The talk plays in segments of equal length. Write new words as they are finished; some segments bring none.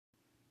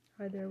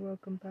Hi there,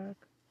 welcome back.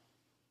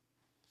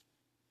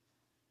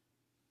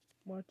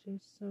 Watching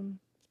some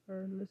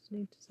or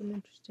listening to some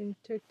interesting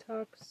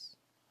TikToks,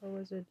 or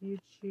was it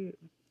YouTube?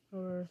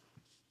 Was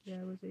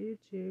it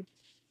YouTube?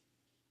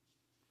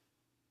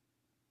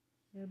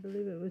 Yeah, I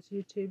believe it was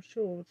YouTube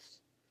Shorts.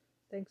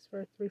 Thanks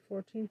for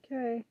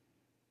 314K.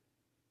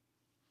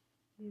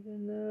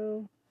 Even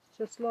though it's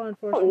just law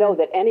enforcement. I don't know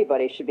that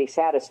anybody should be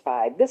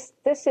satisfied. This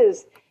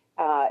is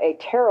a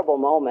terrible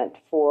moment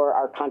for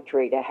our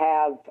country to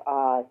have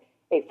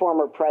a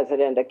former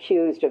president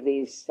accused of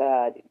these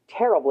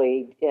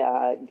terribly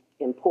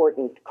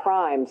important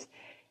crimes.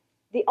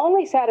 The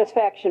only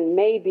satisfaction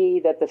may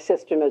be that the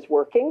system is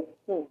working,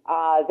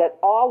 that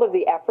all of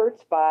the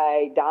efforts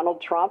by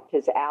Donald Trump,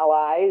 his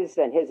allies,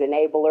 and his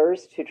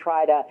enablers to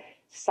try to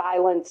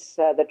silence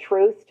the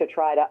truth, to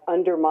try to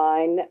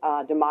undermine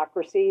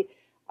democracy,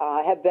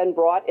 have been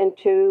brought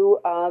into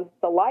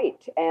the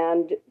light,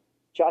 and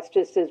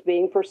justice is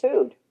being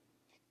pursued.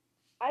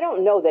 I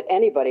don't know that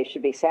anybody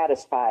should be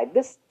satisfied.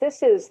 This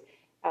is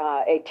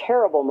a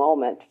terrible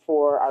moment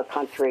for our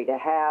country to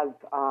have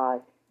a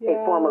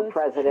former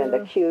president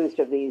accused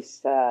of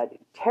these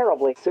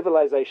terribly...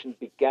 Civilization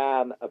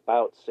began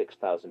about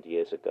 6,000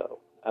 years ago.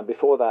 And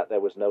before that, there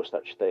was no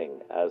such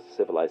thing as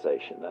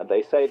civilization. And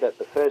they say that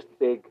the first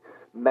big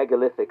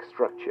megalithic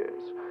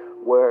structures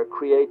were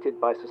created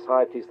by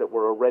societies that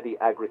were already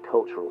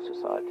agricultural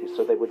societies.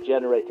 So they were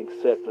generating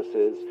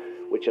surpluses,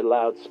 which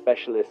allowed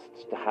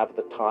specialists to have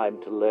the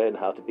time to learn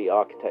how to be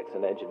architects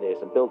and engineers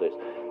and builders.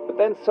 But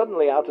then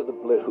suddenly, out of the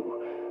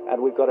blue,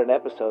 and we've got an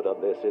episode on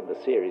this in the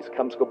series,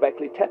 comes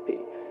Göbekli Tepe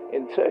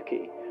in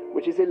Turkey,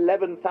 which is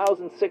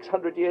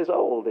 11,600 years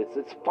old.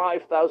 It's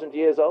 5,000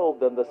 years old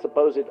than the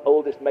supposed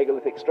oldest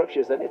megalithic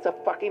structures, and it's a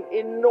fucking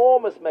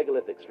enormous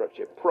megalithic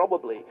structure,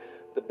 probably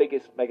the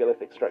biggest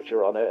megalithic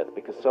structure on Earth,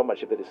 because so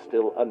much of it is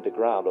still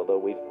underground, although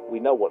we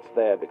know what's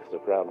there because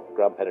of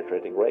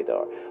ground-penetrating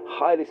radar.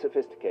 Highly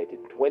sophisticated,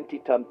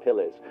 20-ton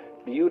pillars,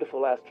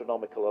 beautiful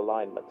astronomical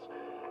alignments,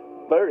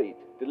 buried,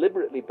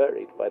 deliberately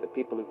buried by the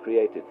people who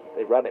created.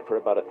 They ran it for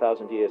about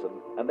 1,000 years,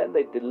 and then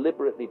they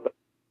deliberately buried.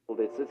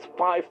 It's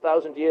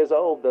 5,000 years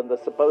old than the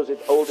supposed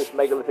oldest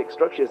megalithic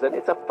structures, and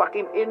it's a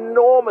fucking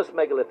enormous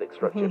megalithic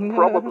structure,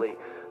 probably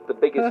the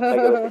biggest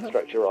megalithic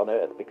structure on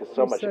Earth, because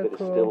so much of it is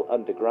still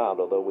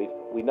underground, although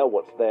we know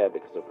what's there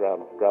because of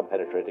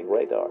ground-penetrating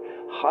radar.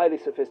 Highly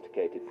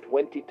sophisticated,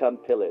 20-ton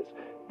pillars,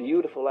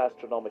 beautiful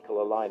astronomical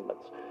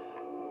alignments,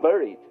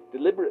 buried,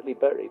 deliberately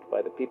buried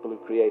by the people who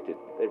created.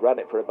 They ran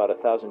it for about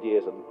 1,000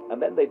 years, and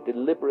then they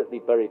deliberately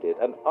buried it.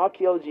 And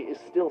archaeology is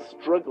still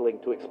struggling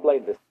to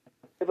explain this.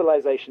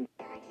 Civilization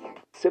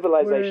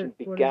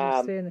began... What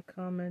does it say in the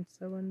comments,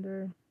 I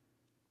wonder?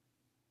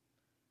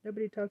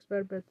 Nobody talks about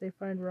it, but they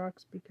find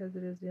rocks because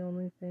it is the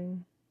only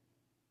thing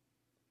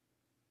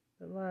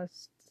that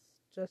lasts.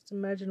 Just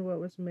imagine what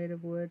was made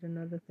of wood and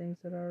other things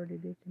that already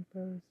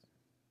decomposed.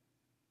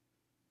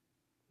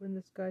 When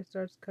this guy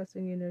starts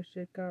cussing, you know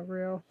shit got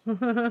real.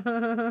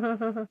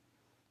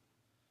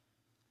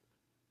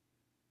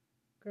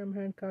 Graham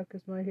Hancock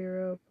is my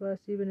hero. Plus,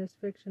 even his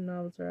fiction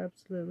novels are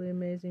absolutely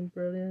amazing,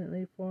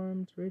 brilliantly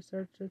formed,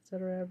 researched,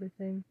 etc.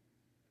 Everything.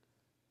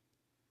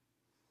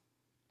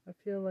 I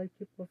feel like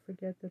people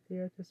forget that the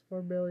Earth is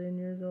 4 billion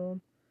years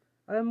old.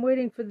 I'm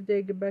waiting for the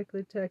day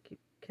Göbekli Tepe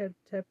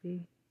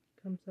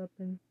comes up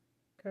in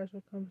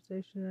casual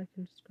conversation. I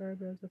can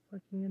describe it as a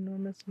fucking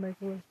enormous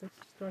megalithic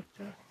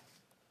structure.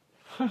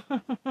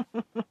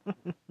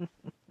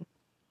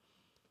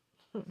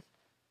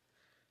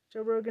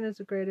 Joe Rogan is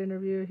a great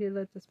interview. He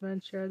let this man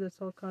share this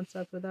whole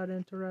concept without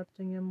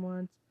interrupting him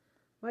once.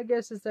 My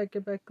guess is that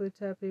Göbekli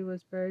Tepe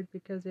was buried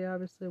because he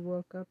obviously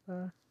woke up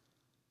a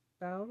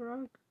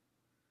Balrog.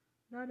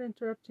 Not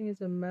interrupting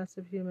is a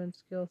massive human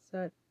skill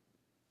set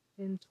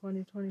in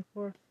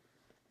 2024.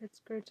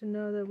 It's great to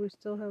know that we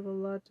still have a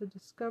lot to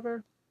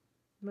discover.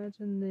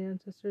 Imagine the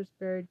ancestors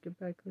buried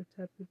Göbekli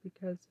Tepe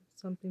because of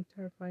something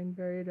terrifying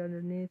buried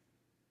underneath.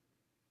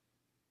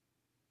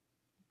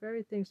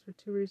 Bury things for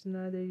two reasons: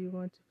 either you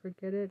want to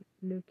forget it,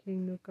 new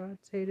king, new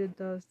gods, hated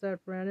those that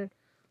ran it,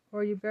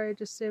 or you bury it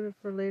to save it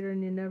for later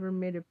and you never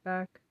made it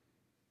back.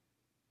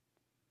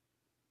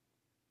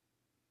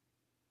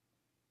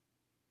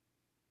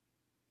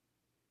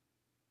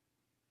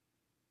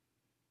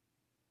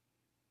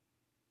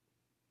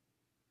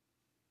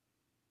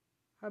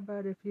 How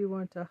about if you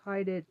want to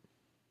hide it?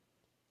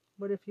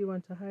 What if you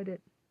want to hide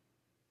it?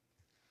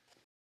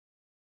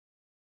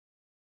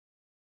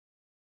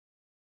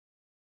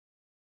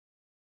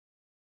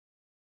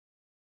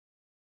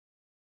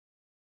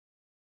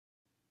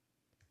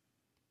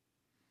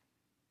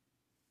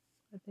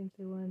 I think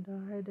they wanted to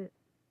hide it.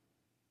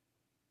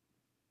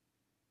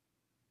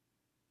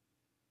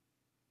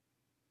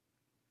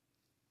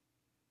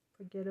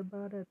 Forget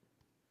about it.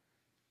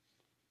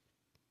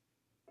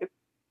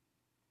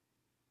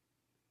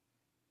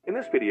 In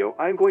this video,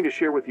 I am going to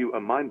share with you a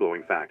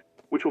mind-blowing fact,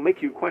 which will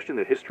make you question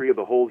the history of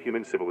the whole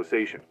human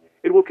civilization.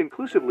 It will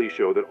conclusively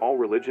show that all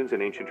religions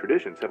and ancient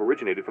traditions have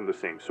originated from the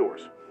same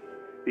source.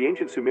 The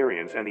ancient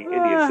Sumerians and the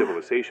Indian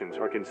civilizations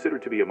are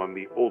considered to be among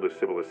the oldest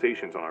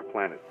civilizations on our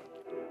planet.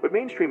 But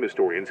mainstream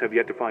historians have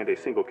yet to find a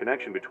single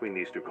connection between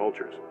these two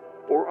cultures.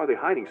 Or are they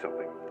hiding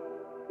something?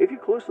 If you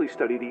closely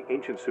study the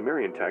ancient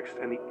Sumerian texts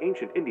and the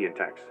ancient Indian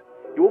texts,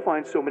 you will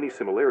find so many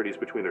similarities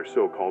between their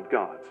so-called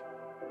gods.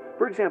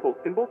 For example,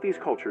 in both these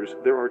cultures,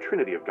 there are a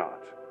trinity of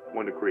gods,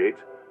 one who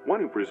creates,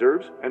 one who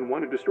preserves, and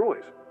one who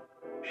destroys.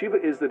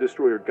 Shiva is the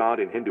destroyer god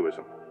in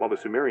Hinduism, while the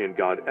Sumerian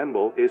god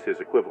Enlil is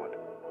his equivalent.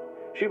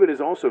 Shiva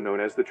is also known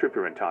as the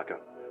Tripurantaka,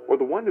 or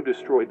the one who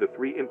destroyed the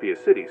 3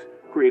 impious cities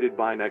created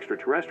by an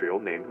extraterrestrial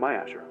named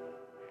Myasher.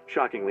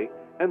 Shockingly,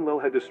 Enlil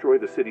had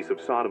destroyed the cities of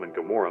Sodom and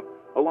Gomorrah,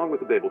 along with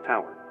the Babel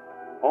Tower.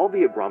 All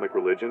the Abrahamic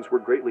religions were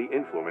greatly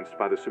influenced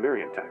by the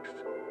Sumerian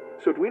texts.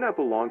 So do we not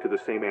belong to the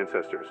same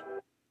ancestors?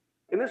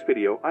 In this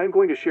video, I am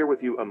going to share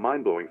with you a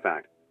mind-blowing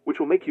fact, which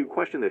will make you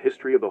question the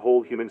history of the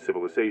whole human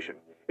civilization.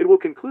 It will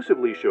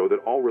conclusively show that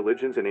all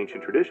religions and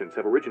ancient traditions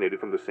have originated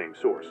from the same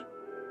source.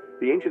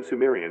 The ancient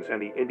Sumerians and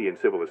the Indian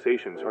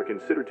civilizations are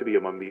considered to be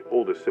among the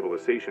oldest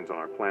civilizations on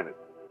our planet.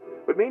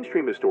 But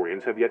mainstream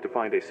historians have yet to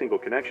find a single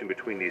connection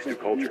between these two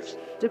cultures.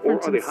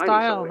 Difference or are they in hiding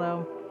style, something?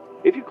 though.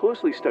 If you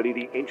closely study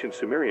the ancient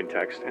Sumerian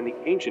text and the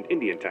ancient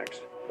Indian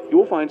text, you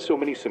will find so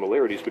many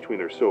similarities between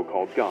their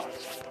so-called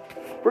gods.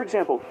 For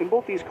example, in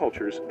both these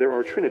cultures, there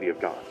are a trinity of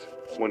gods,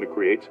 one who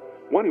creates,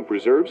 one who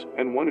preserves,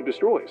 and one who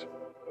destroys.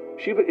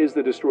 Shiva is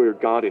the destroyer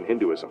god in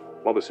Hinduism,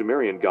 while the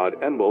Sumerian god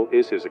Enlil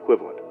is his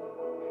equivalent.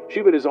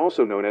 Shiva is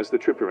also known as the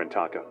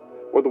Tripurantaka,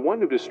 or the one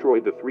who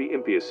destroyed the 3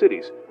 impious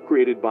cities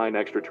created by an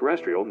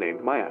extraterrestrial named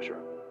Myasher.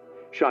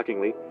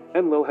 Shockingly,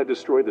 Enlil had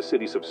destroyed the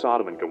cities of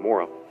Sodom and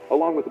Gomorrah,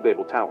 along with the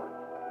Babel Tower.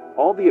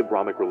 All the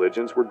Abrahamic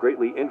religions were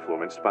greatly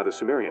influenced by the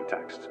Sumerian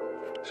texts.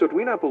 So do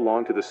we not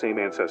belong to the same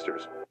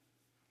ancestors?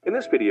 In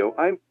this video,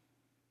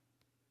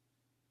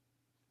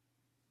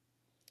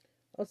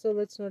 Also,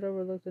 let's not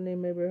overlook the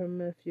name Abraham.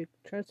 If you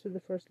transfer the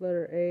first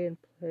letter A and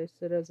place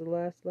it as the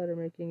last letter,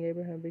 making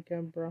Abraham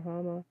become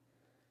Brahma,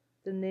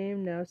 the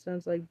name now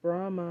sounds like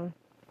Brahma.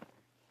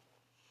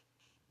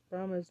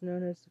 Brahma is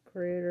known as the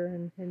creator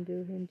in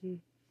Hindi.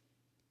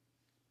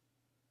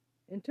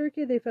 In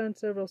Turkey, they found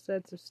several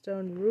sets of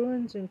stone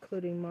ruins,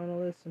 including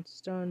monoliths and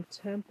stone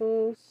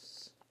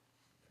temples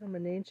from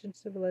an ancient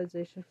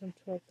civilization from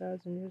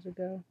 12,000 years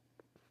ago.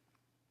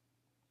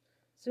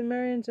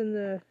 Sumerians and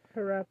the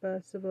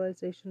Harappa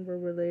civilization were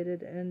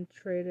related and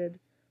traded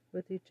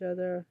with each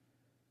other.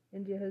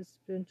 India has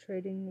been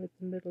trading with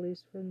the Middle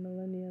East for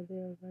millennia. They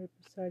are right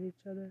beside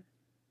each other.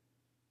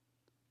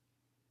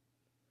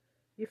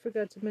 You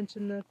forgot to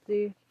mention that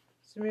the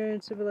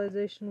Sumerian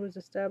civilization was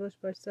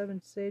established by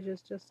 7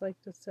 sages, just like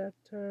the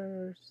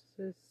Satyrs,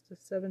 the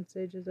 7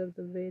 sages of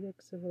the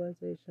Vedic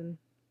civilization.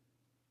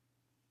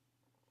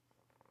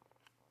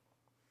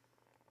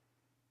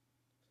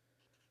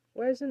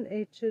 Why isn't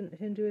ancient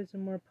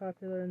Hinduism more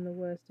popular in the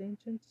West?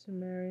 Ancient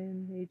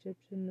Sumerian,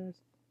 Egyptian,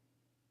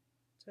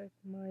 Aztec,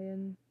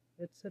 Mayan,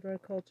 etc.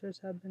 cultures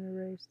have been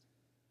erased.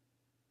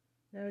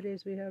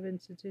 Nowadays we have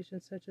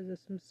institutions such as the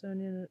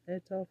Smithsonian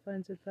et al.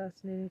 Finds it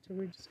fascinating to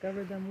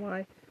rediscover them.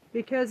 Why?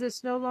 Because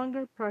it's no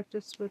longer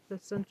practiced with the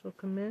central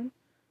command.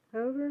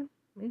 However,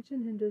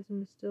 ancient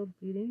Hinduism is still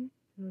beating,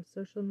 and with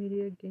social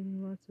media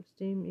gaining lots of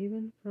steam,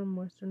 even from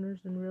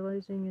Westerners, and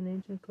realizing an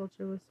ancient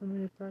culture with so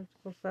many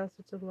practical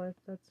facets of life,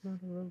 that's not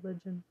a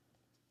religion.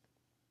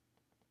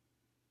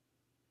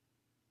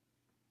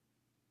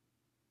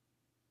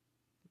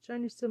 The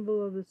Chinese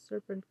symbol of the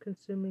serpent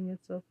consuming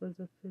itself was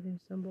a fitting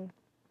symbol.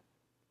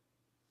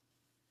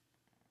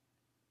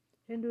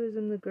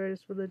 Hinduism, the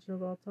greatest religion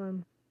of all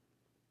time.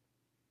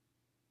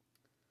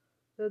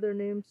 Though their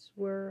names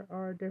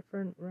are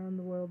different around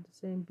the world, the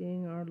same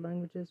being, our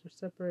languages were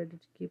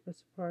separated to keep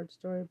us apart.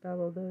 Story of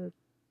Babel,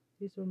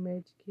 these were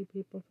made to keep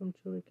people from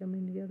truly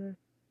coming together.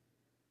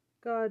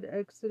 God,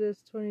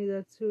 Exodus 20,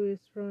 that's who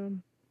he's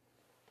from.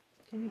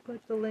 Can you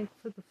put the link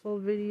for the full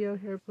video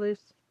here,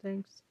 please?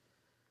 Thanks.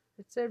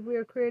 It said we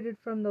are created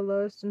from the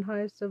lowest and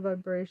highest of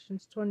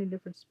vibrations, 20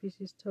 different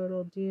species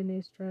total,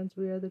 DNA strands.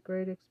 We are the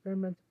great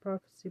experimental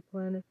prophecy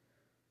planet.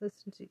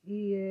 Listen to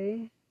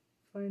EA.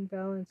 Find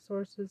balance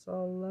sources,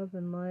 all love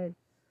and light.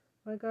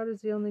 My God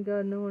is the only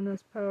God. No one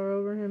has power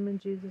over him. In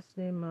Jesus'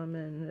 name,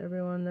 amen.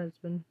 Everyone that's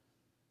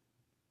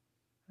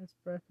has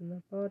breath in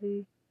their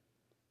body.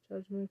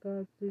 Judgment,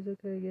 God, please,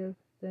 okay, give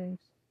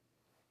thanks.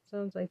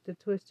 Sounds like the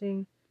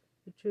twisting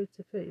the truth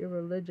to fit your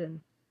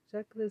religion.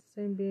 Exactly the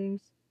same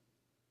beings.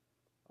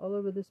 All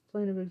over this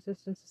plane of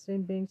existence, the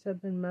same beings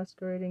have been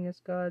masquerading as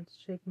gods.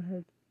 Shake my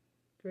head.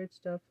 Great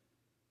stuff.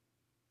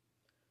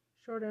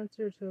 Short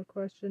answer to a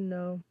question,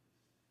 no.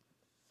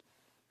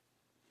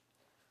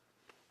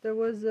 There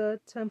was a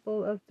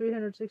temple of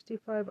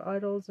 365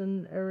 idols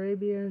in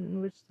Arabia in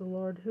which the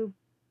Lord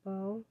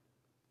Hubal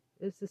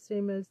is the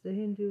same as the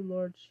Hindu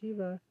Lord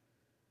Shiva.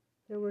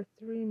 There were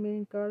 3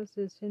 main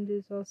goddesses.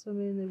 Hindus also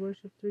mainly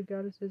worship 3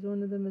 goddesses.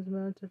 One of them is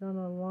mounted on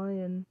a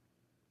lion.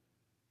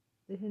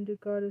 The Hindu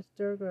goddess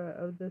Durga.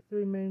 Of the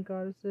 3 main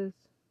goddesses,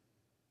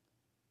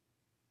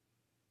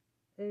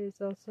 A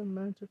is also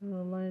mounted on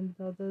a lion,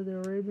 although the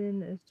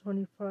Arabian is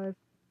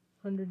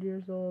 2,500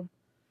 years old.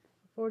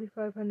 A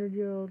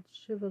 4,500-year-old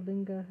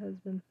Shivalinga has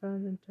been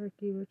found in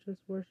Turkey, which was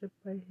worshipped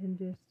by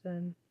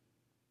Hindustan.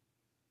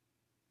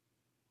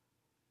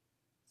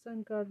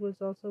 Sun god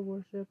was also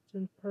worshipped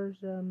in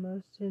Persia.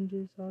 Most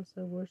Hindus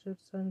also worship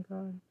sun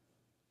god.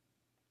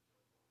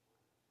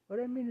 What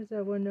I mean is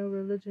that when no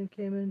religion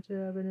came into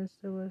evidence,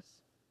 there was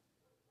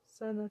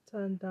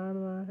Sanatan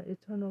Dharma,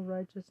 eternal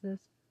righteousness,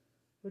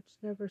 which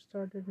never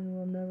started and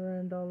will never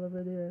end all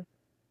over the earth.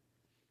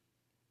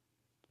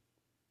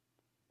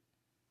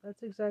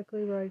 That's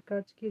exactly right.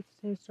 Got to keep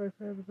the same story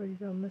for everybody.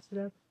 Don't mess it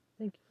up.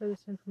 Thank you for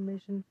this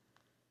information.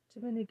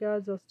 Too many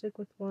gods, I'll stick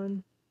with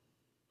one.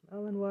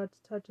 Alan Watts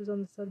touches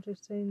on the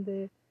subject, saying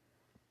they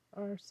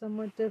are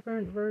somewhat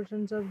different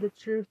versions of the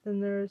truth,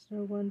 and there is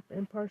no one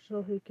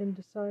impartial who can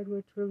decide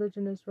which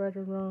religion is right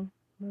or wrong.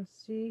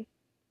 Must see.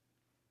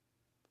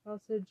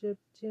 Also,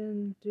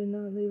 Egyptians do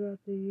not leave out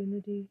the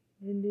unity.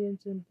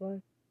 Indians and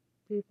black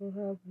people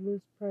have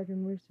loose pride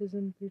in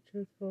racism. Be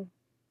truthful.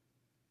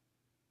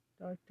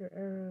 Dr.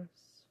 Eros.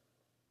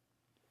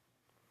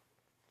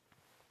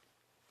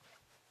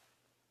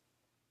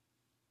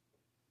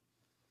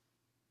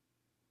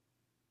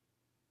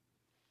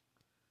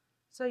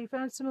 So you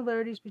found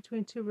similarities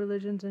between two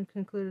religions and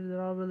concluded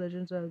that all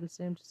religions are of the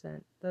same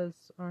descent. Those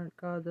aren't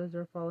God, those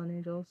are fallen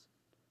angels.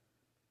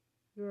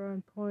 You're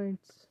on point.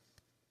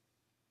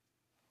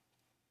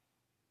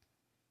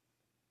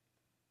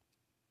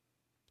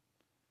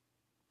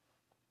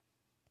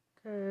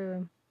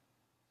 Okay.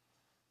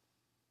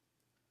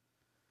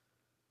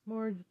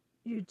 More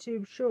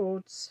YouTube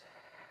shorts.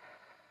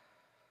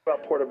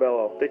 About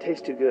portobello. They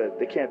taste too good.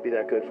 They can't be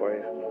that good for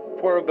you.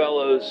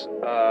 Portobellos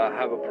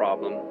have a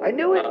problem. I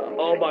knew it.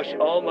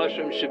 All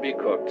mushrooms should be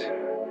cooked,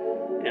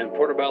 and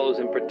portobellos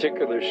in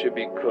particular should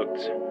be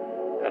cooked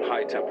at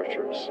high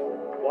temperatures.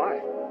 Why?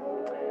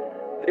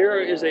 There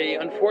is an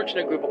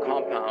unfortunate group of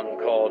compound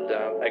called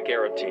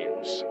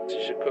agaritines. So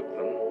you should cook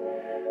them,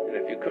 and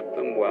if you cook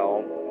them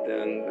well,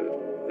 then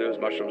those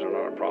mushrooms are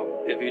not a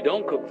problem. If you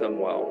don't cook them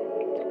well,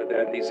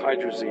 then these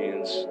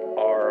hydrazines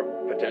are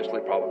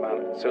potentially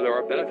problematic. So there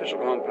are beneficial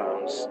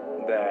compounds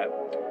that,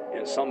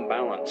 in some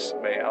balance,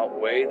 may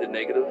outweigh the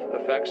negative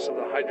effects of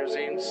the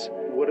hydrazines.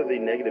 What are the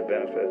negative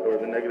benefit or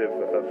the negative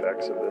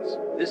effects of this?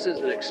 This is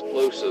an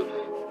explosive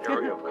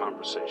area of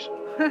conversation.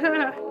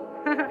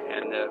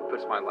 And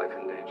puts my life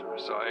in danger.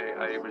 So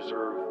I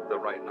reserve the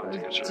right not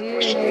to answer the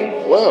question.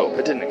 Whoa,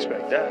 I didn't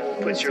expect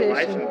that. Puts your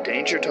life in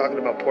danger talking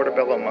about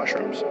portobello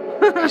mushrooms.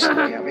 He's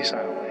looking at me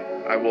silently.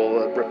 I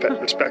will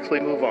respectfully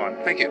move on.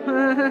 Thank you.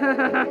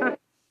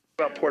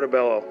 About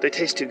portobello. They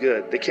taste too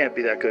good. They can't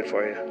be that good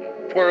for you.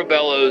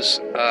 Portobellos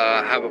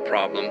have a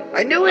problem.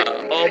 I knew it.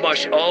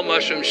 All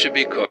mushrooms should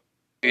be cooked.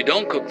 If you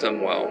don't cook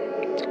them well,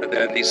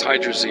 then these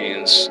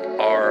hydrazines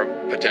are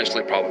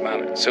potentially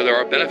problematic. So there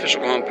are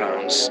beneficial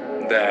compounds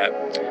that,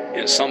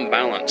 in some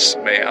balance,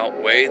 may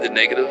outweigh the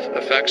negative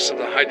effects of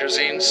the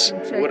hydrazines.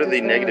 What are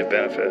the negative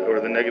benefit or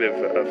the negative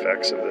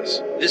effects of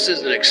this? This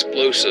is an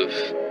explosive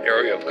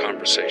area of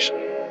conversation.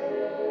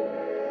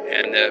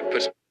 And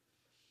puts...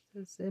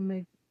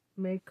 It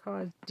may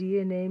cause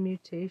DNA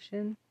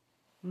mutation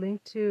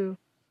linked to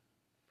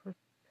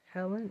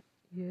propellant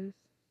use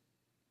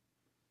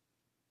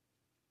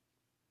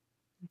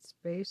in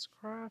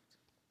spacecraft.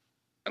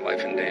 My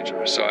life in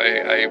danger. So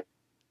I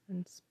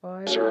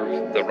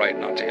reserve the right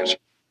not to answer.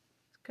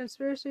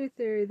 Conspiracy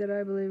theory that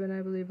I believe in.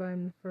 I believe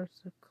I'm the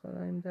first to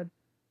claim that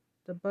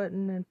the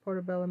button and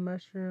portobello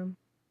mushroom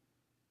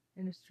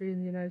industry in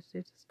the United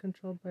States is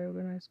controlled by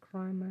organized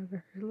crime. I have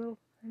very little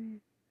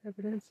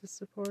evidence to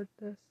support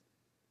this.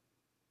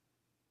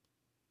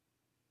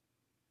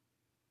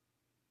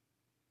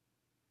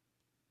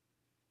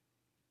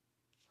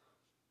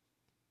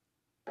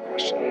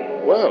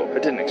 Whoa, I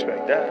didn't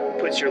expect that.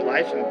 Puts your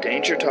life in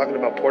danger talking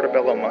about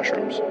portobello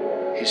mushrooms.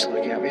 He's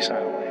looking at me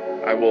silently.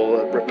 I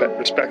will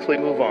respectfully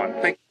move on.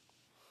 Thank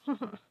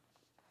What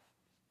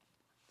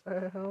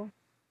the hell?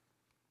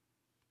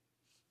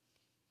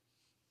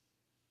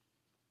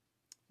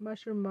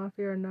 Mushroom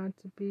mafia are not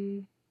to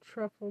be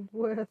truffled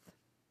with.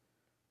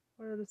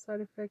 What are the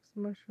side effects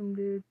of mushroom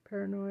dude?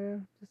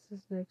 Paranoia. This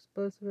is an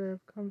explosive area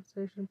of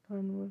conversation.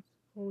 Pun was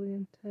fully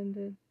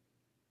intended.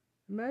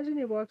 Imagine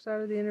he walks out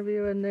of the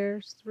interview and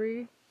there's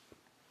 3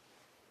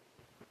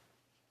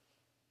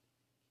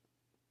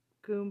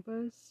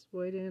 Goombas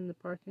waiting in the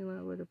parking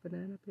lot with a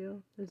banana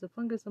peel. There's a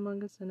fungus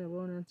among us and it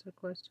won't answer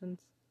questions.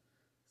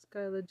 This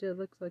guy legit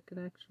looks like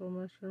an actual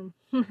mushroom.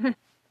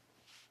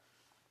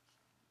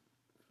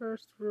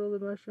 First rule of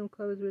the Mushroom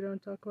Club is we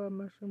don't talk about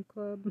Mushroom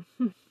Club.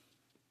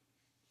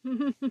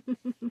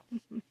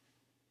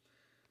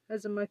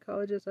 As a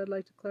mycologist, I'd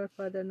like to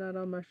clarify that not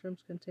all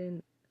mushrooms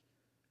contain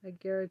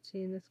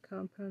agaritine. This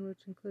compound,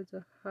 which includes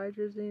a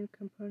hydrazine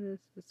component,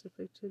 is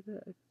specific to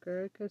the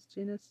Agaricus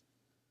genus.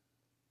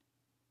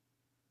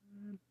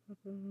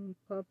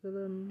 Popular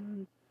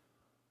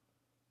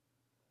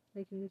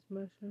making these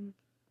mushrooms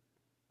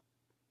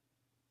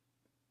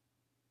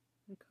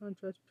In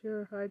contrast,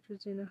 pure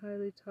hydrazine, a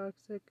highly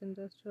toxic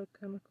industrial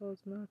chemical,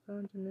 is not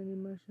found in any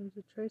mushrooms.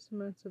 The trace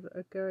amounts of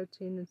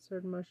agarotine in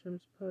certain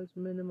mushrooms pose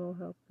minimal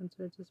health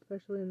concerns,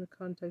 especially in the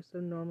context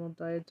of normal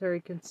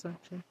dietary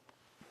consumption.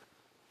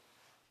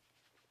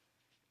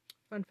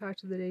 Fun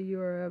fact of the day,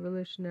 you are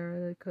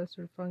evolutionarily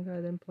closer to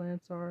fungi than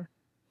plants are.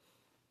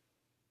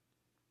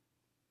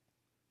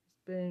 It's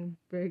being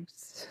big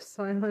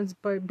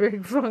silenced by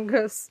big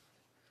fungus.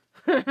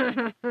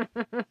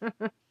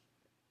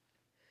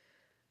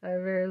 I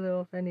have very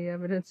little, if any,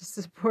 evidence to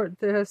support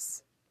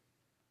this.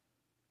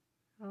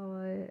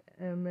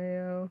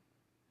 LIMAO.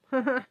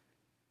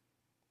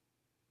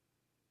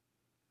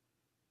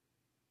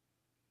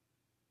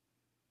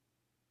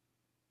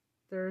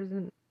 There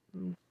isn't,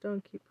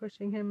 don't keep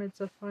pushing him, it's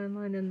a fine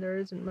line, and there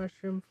isn't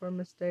mushroom for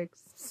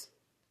mistakes.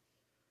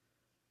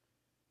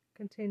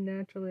 Contain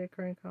naturally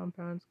occurring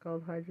compounds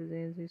called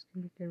hydrazines. These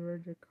can be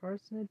converted to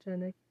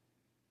carcinogenic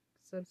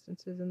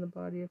substances in the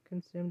body if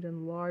consumed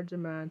in large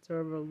amounts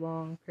over a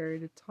long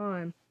period of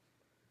time.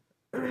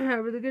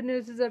 However, the good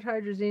news is that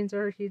hydrazines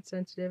are heat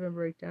sensitive and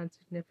break down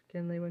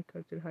significantly when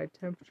cooked at high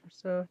temperature.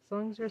 So, as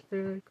long as you're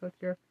thoroughly cook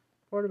your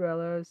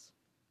portobellos,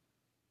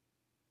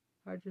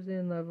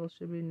 hydrazine levels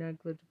should be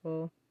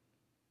negligible.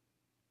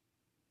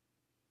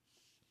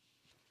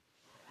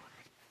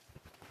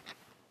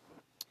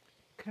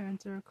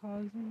 Cancer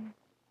causing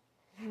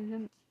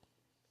agent.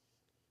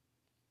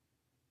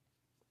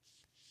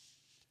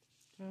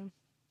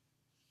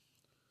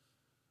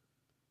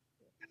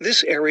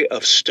 This area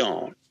of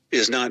stone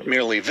is not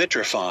merely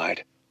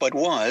vitrified, but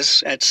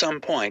was, at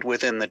some point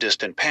within the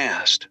distant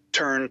past,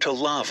 turned to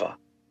lava.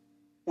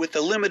 With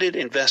the limited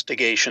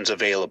investigations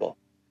available,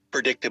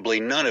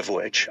 predictably none of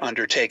which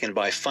undertaken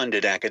by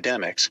funded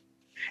academics,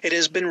 it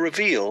has been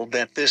revealed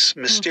that this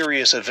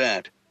mysterious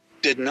event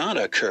did not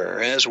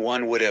occur, as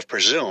one would have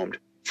presumed,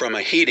 from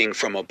a heating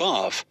from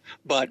above,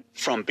 but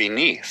from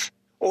beneath,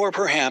 or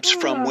perhaps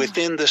from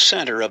within the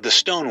center of the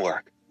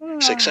stonework,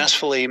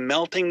 successfully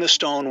melting the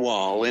stone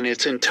wall in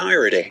its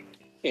entirety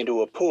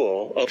into a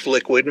pool of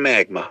liquid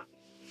magma.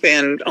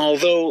 And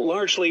although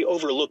largely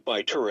overlooked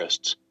by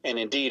tourists, and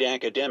indeed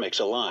academics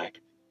alike,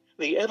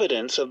 the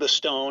evidence of the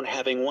stone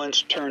having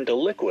once turned to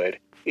liquid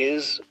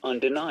is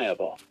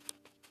undeniable.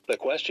 The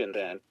question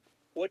then,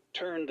 what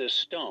turned this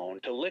stone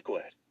to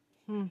liquid?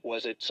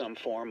 Was it some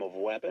form of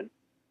weapon?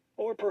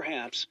 Or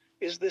perhaps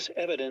is this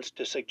evidence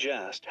to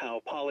suggest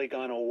how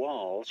polygonal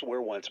walls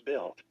were once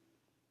built?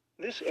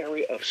 This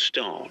area of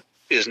stone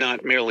is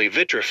not merely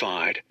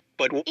vitrified,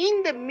 but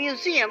in the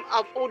Museum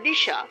of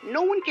Odisha,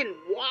 no one can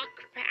walk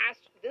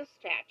past this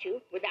statue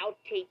without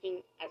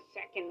taking a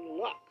second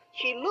look.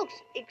 She looks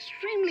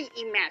extremely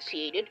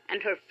emaciated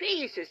and her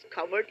face is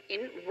covered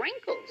in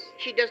wrinkles.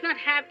 She does not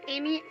have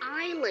any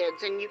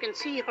eyelids and you can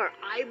see her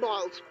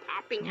eyeballs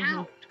popping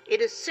out. It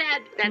is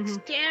said that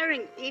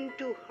staring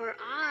into her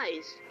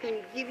eyes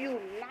can give you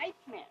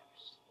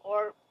nightmares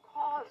or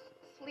cause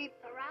sleep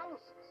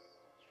paralysis.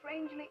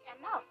 Strangely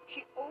enough,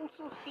 she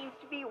also seems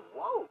to be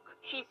woke.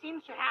 She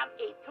seems to have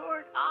a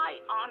third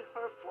eye on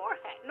her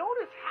forehead.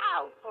 Notice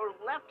how her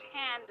left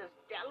hand is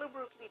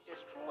deliberately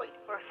destroyed.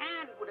 Her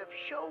hand would have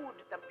showed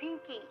the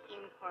pinky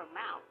in her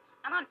mouth.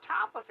 And on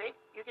top of it,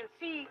 you can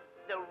see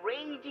the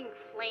raging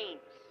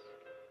flames.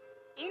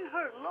 In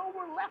her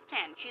lower left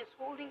hand, she is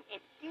holding a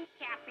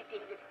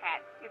decapitated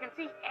head. You can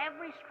see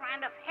every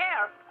strand of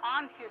hair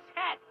on his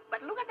head.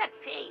 But look at that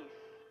face.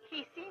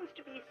 He seems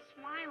to be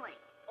smiling,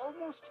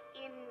 almost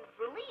in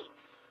relief.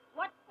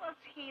 What was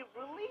he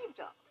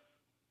relieved of?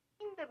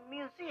 In the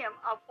Museum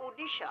of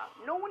Odisha,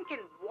 no one can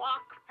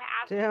walk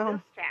past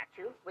this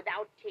statue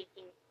without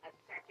taking a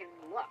second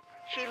look.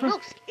 She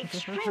looks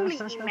extremely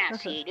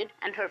emaciated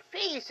and her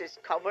face is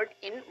covered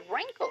in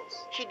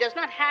wrinkles. She does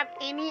not have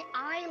any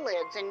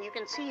eyelids and you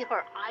can see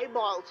her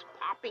eyeballs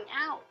popping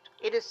out.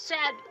 It is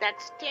said that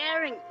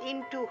staring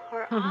into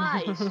her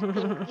eyes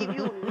can give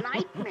you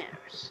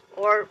nightmares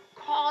or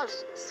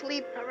cause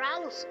sleep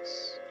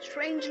paralysis.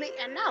 Strangely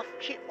enough,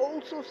 she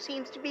also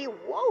seems to be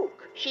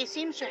woke. She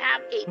seems to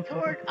have a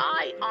third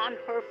eye on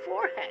her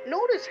forehead.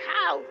 Notice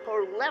how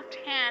her left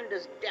hand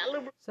is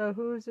deliberate. So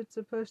who is it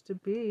supposed to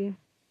be?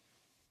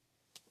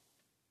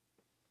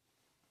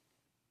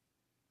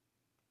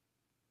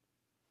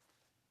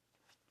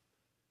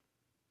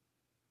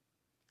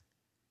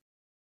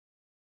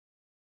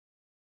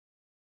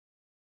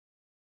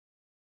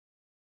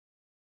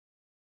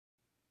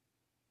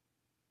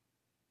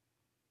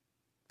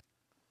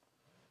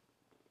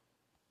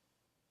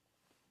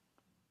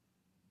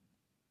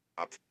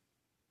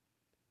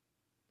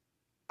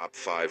 Top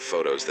 5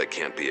 photos that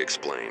can't be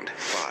explained.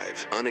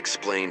 5.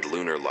 Unexplained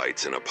lunar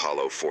lights in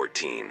Apollo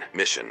 14.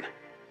 Mission.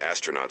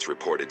 Astronauts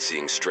reported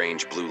seeing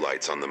strange blue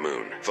lights on the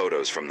moon.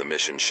 Photos from the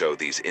mission show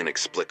these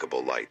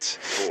inexplicable lights.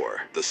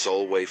 4. The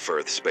Solway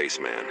Firth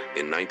spaceman.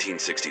 In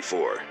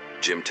 1964,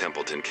 Jim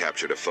Templeton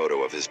captured a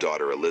photo of his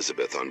daughter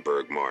Elizabeth on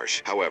Berg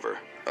Marsh. However,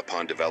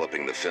 upon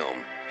developing the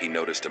film, he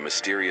noticed a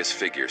mysterious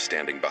figure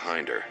standing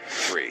behind her.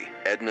 3.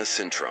 Edna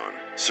Cintron.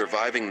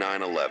 Surviving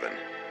 9/11.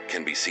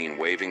 can be seen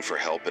waving for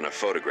help in a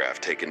photograph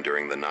taken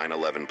during the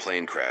 9/11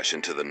 plane crash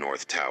into the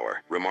North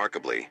Tower.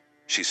 Remarkably,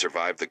 she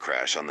survived the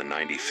crash on the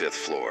 95th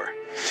floor.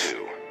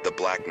 2. The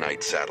Black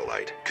Knight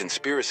satellite.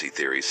 Conspiracy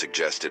theories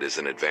suggest it is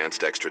an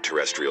advanced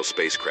extraterrestrial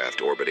spacecraft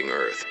orbiting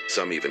Earth.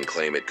 Some even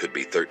claim it could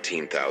be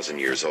 13,000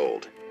 years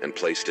old and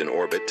placed in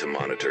orbit to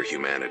monitor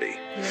humanity.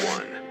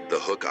 1. The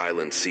Hook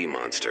Island sea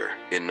monster.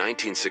 In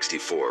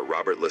 1964,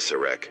 Robert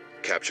Lisarek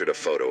captured a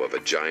photo of a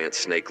giant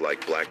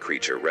snake-like black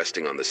creature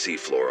resting on the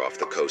seafloor off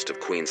the coast of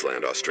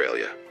Queensland,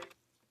 Australia.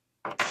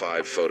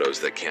 5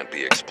 photos that can't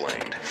be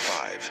explained.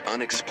 5.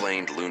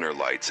 Unexplained lunar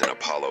lights in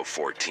Apollo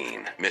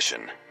 14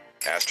 mission.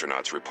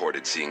 Astronauts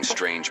reported seeing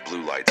strange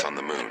blue lights on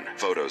the moon.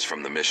 Photos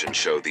from the mission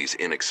show these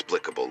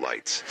inexplicable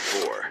lights.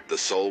 4. The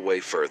Solway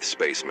Firth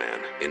spaceman.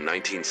 In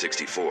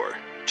 1964,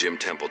 Jim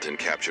Templeton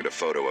captured a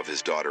photo of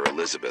his daughter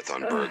Elizabeth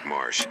on Berg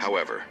Marsh.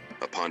 However,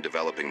 upon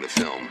developing the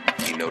film,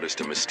 he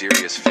noticed a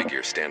mysterious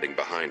figure standing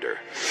behind her.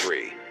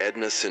 3.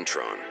 Edna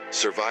Cintron.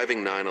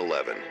 Surviving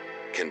 9/11.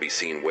 Can be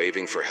seen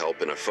waving for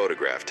help in a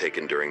photograph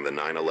taken during the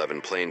 9/11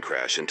 plane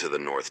crash into the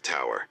North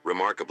Tower.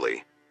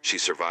 Remarkably, she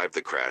survived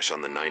the crash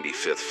on the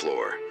 95th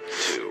floor.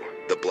 2.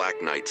 The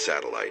Black Knight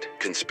satellite.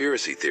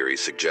 Conspiracy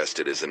theories suggest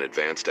it is an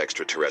advanced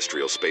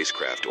extraterrestrial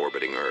spacecraft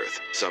orbiting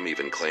Earth. Some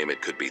even claim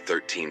it could be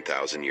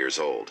 13,000 years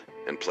old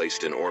and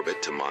placed in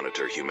orbit to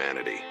monitor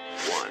humanity.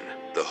 1.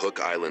 The Hook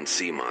Island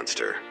sea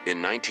monster.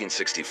 In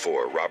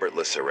 1964, Robert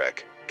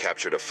Lisarek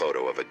captured a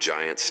photo of a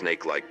giant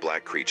snake-like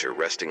black creature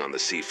resting on the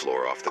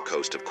seafloor off the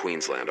coast of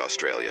Queensland,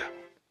 Australia.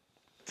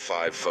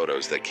 5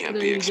 photos that can't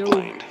be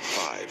explained.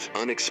 5.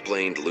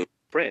 Unexplained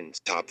Friends.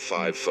 Top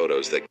 5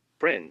 photos that...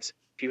 Friends,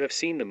 if you have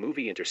seen the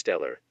movie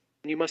Interstellar,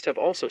 you must have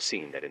also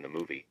seen that in the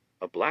movie,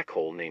 a black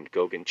hole named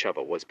Gauguin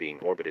Chuba was being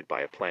orbited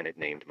by a planet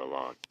named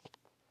Milan. A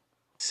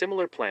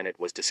similar planet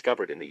was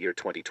discovered in the year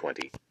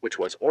 2020, which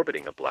was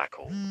orbiting a black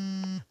hole.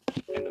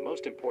 And the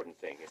most important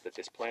thing is that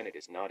this planet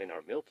is not in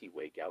our Milky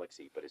Way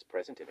galaxy, but is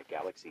present in a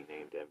galaxy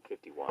named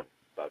M51,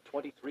 about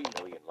 23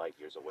 million light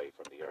years away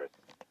from the Earth,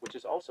 which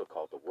is also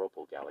called the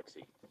Whirlpool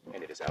Galaxy,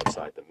 and it is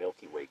outside the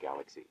Milky Way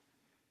galaxy.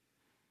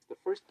 The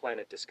first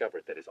planet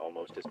discovered that is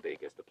almost as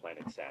big as the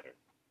planet Saturn.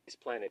 This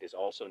planet is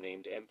also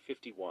named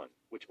M51,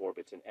 which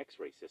orbits an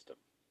X-ray system.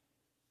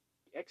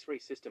 The X-ray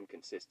system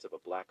consists of a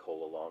black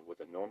hole along with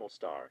a normal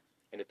star,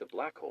 and if the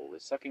black hole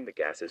is sucking the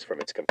gases from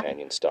its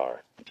companion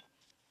star.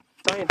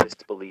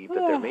 Scientists believe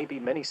that there may be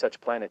many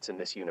such planets in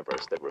this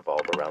universe that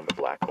revolve around the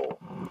black hole.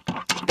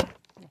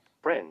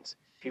 Friends,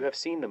 if you have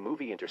seen the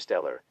movie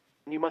Interstellar,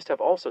 you must have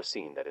also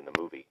seen that in the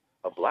movie,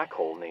 a black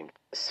hole named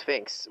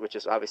Sphinx, which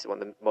is obviously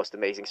one of the most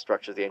amazing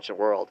structures of the ancient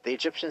world. The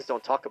Egyptians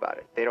don't talk about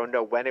it. They don't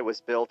know when it was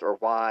built or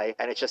why,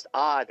 and it's just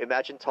odd.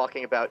 Imagine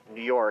talking about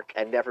New York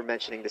and never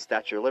mentioning the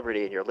Statue of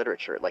Liberty in your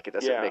literature. Like, it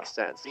doesn't make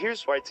sense.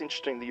 Here's why it's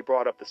interesting that you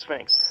brought up the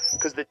Sphinx,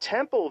 because the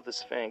temple of the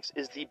Sphinx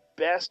is the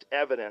best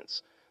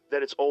evidence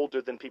that it's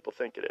older than people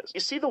think it is. You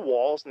see the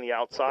walls on the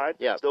outside?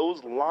 Yeah.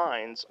 Those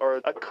lines are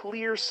a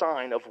clear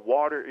sign of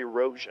water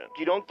erosion.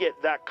 You don't get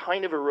that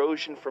kind of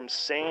erosion from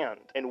sand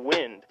and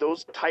wind.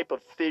 Those type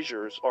of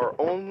fissures are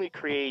only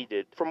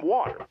created from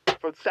water,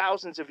 from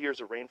thousands of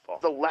years of rainfall.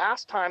 The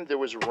last time there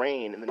was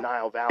rain in the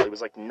Nile Valley was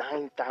like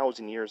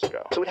 9,000 years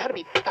ago. So it had to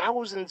be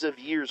thousands of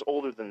years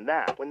older than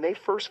that. When they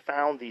first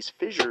found these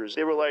fissures,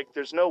 they were like,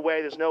 there's no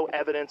way, there's no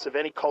evidence of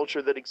any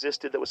culture that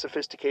existed that was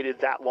sophisticated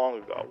that long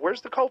ago.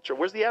 Where's the culture?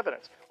 Where's the evidence?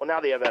 Well,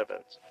 now they have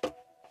evidence.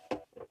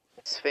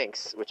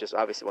 Sphinx, which is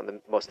obviously one of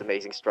the most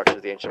amazing structures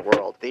of the ancient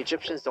world. The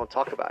Egyptians don't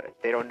talk about it.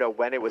 They don't know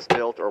when it was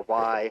built or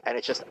why, and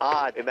it's just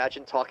odd.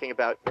 Imagine talking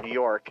about New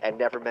York and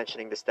never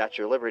mentioning the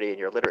Statue of Liberty in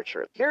your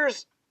literature.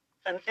 Here's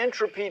an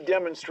entropy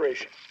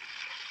demonstration.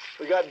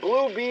 We got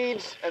blue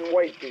beads and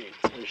white beads.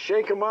 We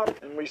shake them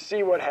up and we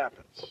see what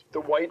happens. The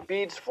white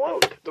beads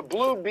float. The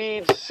blue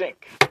beads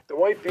sink. The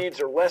white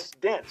beads are less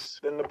dense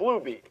than the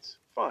blue beads.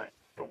 Fine,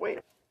 but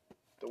wait.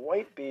 The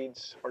white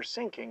beads are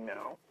sinking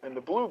now, and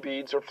the blue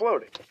beads are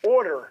floating.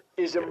 Order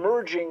is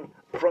emerging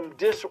from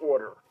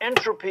disorder.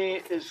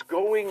 Entropy is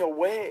going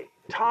away.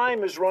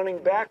 Time is running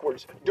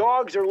backwards.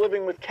 Dogs are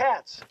living with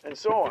cats, and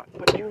so on.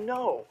 But you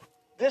know,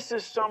 this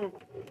is some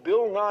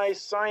Bill Nye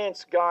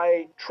science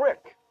guy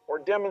trick or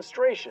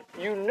demonstration.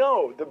 You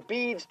know the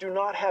beads do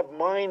not have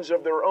minds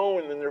of their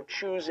own and they're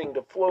choosing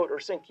to float or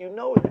sink. You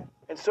know that.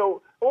 And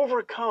so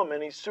overcome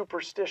any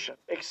superstition.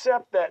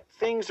 Accept that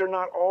things are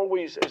not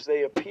always as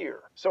they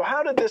appear. So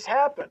how did this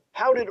happen?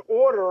 How did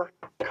order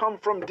come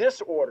from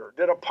disorder?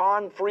 Did a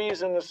pond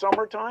freeze in the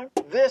summertime?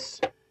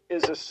 This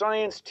is a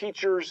science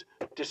teacher's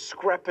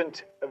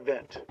discrepant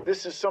event.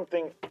 This is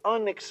something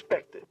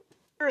unexpected.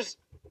 Here's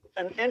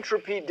an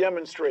entropy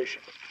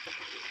demonstration.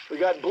 We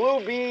got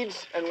blue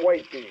beads and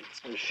white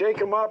beads. We shake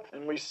them up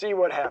and we see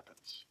what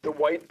happens. The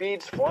white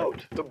beads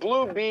float. The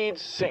blue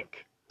beads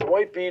sink. The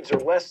white beads are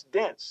less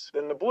dense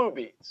than the blue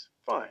beads.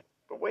 Fine,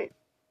 but wait.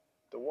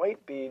 The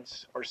white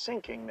beads are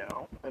sinking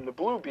now, and the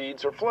blue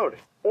beads are floating.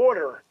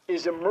 Order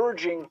is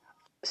emerging.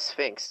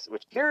 Sphinx,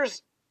 which...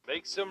 Here's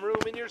Make some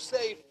room in your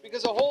safe,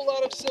 because a whole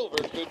lot of silver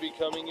could be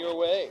coming your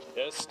way.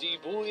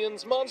 SD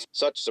Bullion's monster.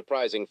 Such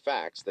surprising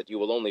facts that you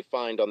will only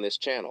find on this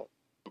channel.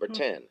 Number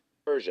 10.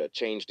 Persia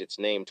changed its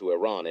name to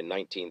Iran in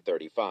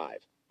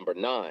 1935. Number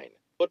 9.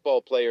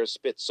 Football players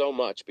spit so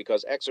much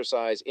because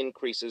exercise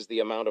increases the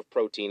amount of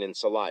protein in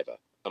saliva.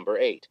 Number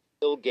 8.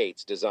 Bill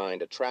Gates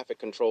designed a traffic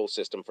control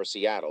system for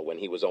Seattle when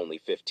he was only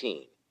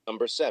 15.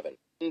 Number 7.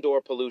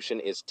 Indoor pollution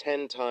is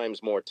 10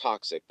 times more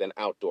toxic than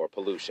outdoor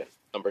pollution.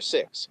 Number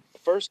 6. The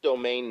first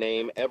domain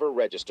name ever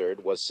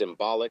registered was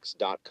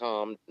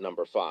symbolics.com.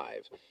 Number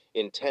 5.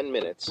 In 10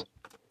 minutes.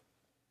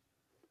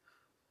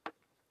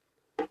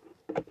 10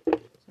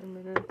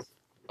 minutes.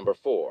 Number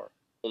 4.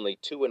 Only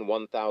 2 in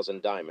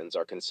 1,000 diamonds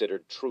are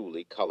considered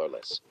truly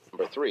colorless.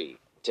 Number 3.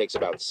 It takes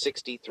about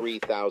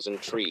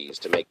 63,000 trees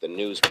to make the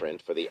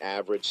newsprint for the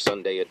average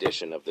Sunday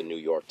edition of the New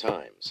York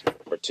Times.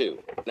 Number 2.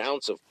 An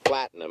ounce of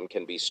platinum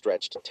can be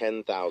stretched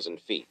 10,000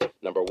 feet.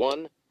 Number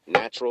 1.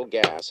 Natural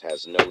gas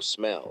has no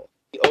smell.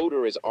 The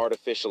odor is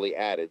artificially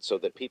added so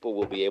that people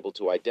will be able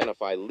to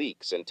identify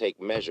leaks and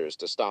take measures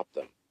to stop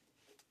them.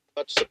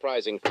 Such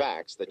surprising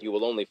facts that you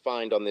will only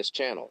find on this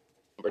channel.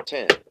 Number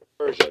 10.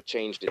 Persia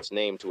changed its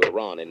name to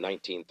Iran in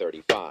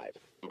 1935.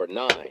 Number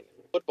 9.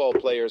 Football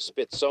players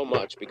spit so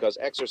much because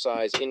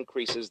exercise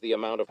increases the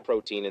amount of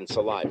protein in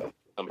saliva.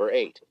 Number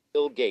 8.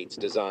 Bill Gates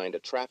designed a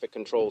traffic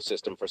control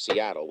system for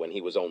Seattle when he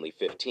was only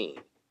 15.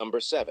 Number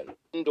 7.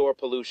 Indoor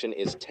pollution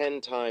is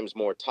 10 times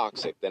more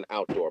toxic than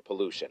outdoor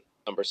pollution.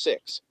 Number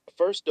 6. The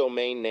first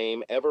domain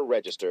name ever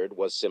registered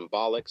was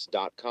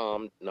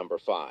symbolics.com. Number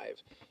 5.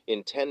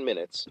 In 10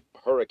 minutes,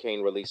 a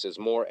hurricane releases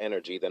more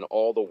energy than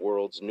all the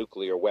world's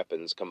nuclear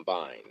weapons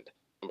combined.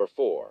 Number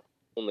 4.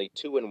 Only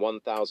 2 in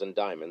 1,000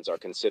 diamonds are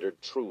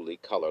considered truly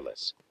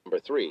colorless. Number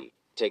 3. It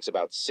takes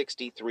about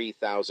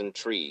 63,000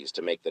 trees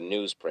to make the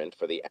newsprint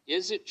for the...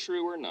 Is it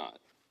true or not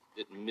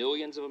that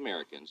millions of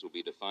Americans will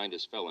be defined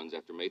as felons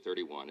after May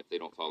 31 if they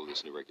don't follow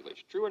this new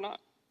regulation? True or not?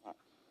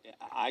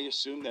 I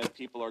assume that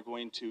people are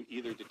going to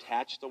either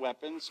detach the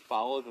weapons,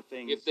 follow the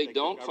things... If they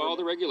don't follow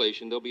the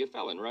regulation, they'll be a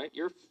felon, right?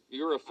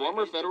 You're a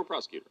former federal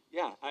prosecutor.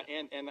 Yeah,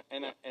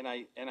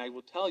 and I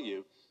will tell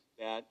you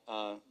that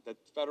that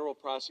federal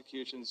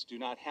prosecutions do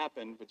not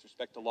happen with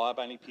respect to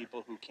law-abiding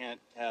people who can't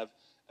have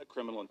a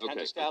criminal intent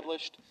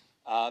established.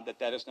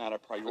 That is not a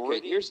priority.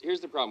 Okay,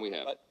 here's the problem we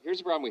have. Here's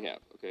the problem we have.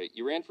 Okay,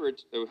 you ran for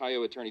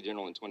Ohio Attorney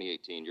General in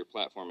 2018. Your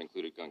platform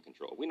included gun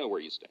control. We know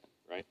where you stand,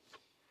 right?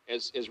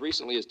 As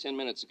recently as 10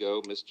 minutes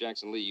ago, Ms.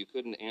 Jackson Lee, you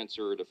couldn't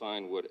answer or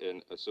define what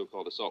a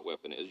so-called assault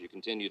weapon is. You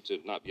continue to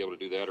not be able to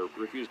do that or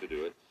refuse to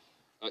do it.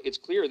 It's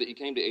clear that you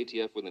came to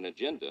ATF with an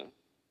agenda,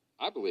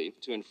 I believe,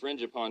 to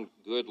infringe upon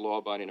good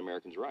law-abiding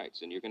Americans'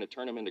 rights. And you're going to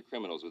turn them into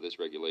criminals with this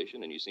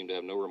regulation, and you seem to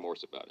have no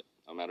remorse about it.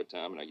 I'm out of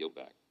time, and I yield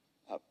back.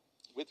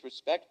 With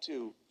respect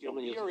to...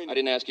 I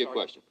didn't ask you a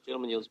question.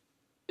 Gentlemen,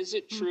 is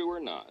it true or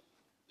not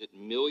that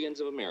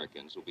millions of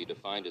Americans will be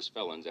defined as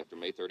felons after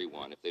May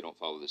 31 if they don't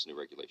follow this new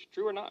regulation?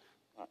 True or not?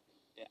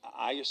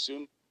 I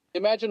assume...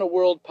 Imagine a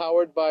world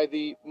powered by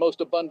the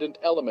most abundant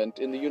element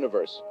in the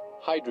universe,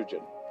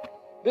 hydrogen.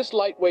 This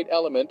lightweight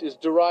element is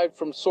derived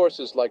from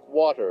sources like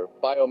water,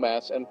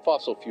 biomass, and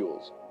fossil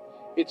fuels.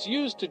 It's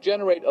used to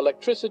generate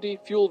electricity,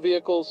 fuel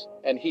vehicles,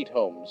 and heat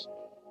homes.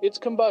 Its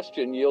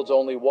combustion yields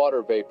only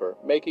water vapor,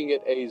 making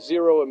it a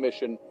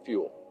zero-emission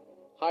fuel.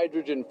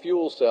 Hydrogen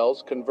fuel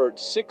cells convert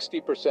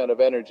 60% of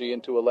energy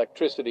into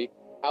electricity,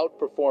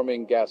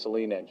 outperforming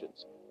gasoline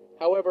engines.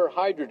 However,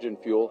 hydrogen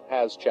fuel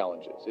has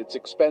challenges. It's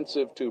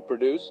expensive to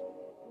produce,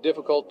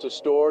 difficult to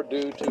store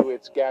due to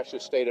its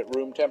gaseous state at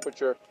room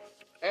temperature,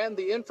 and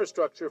the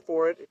infrastructure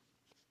for it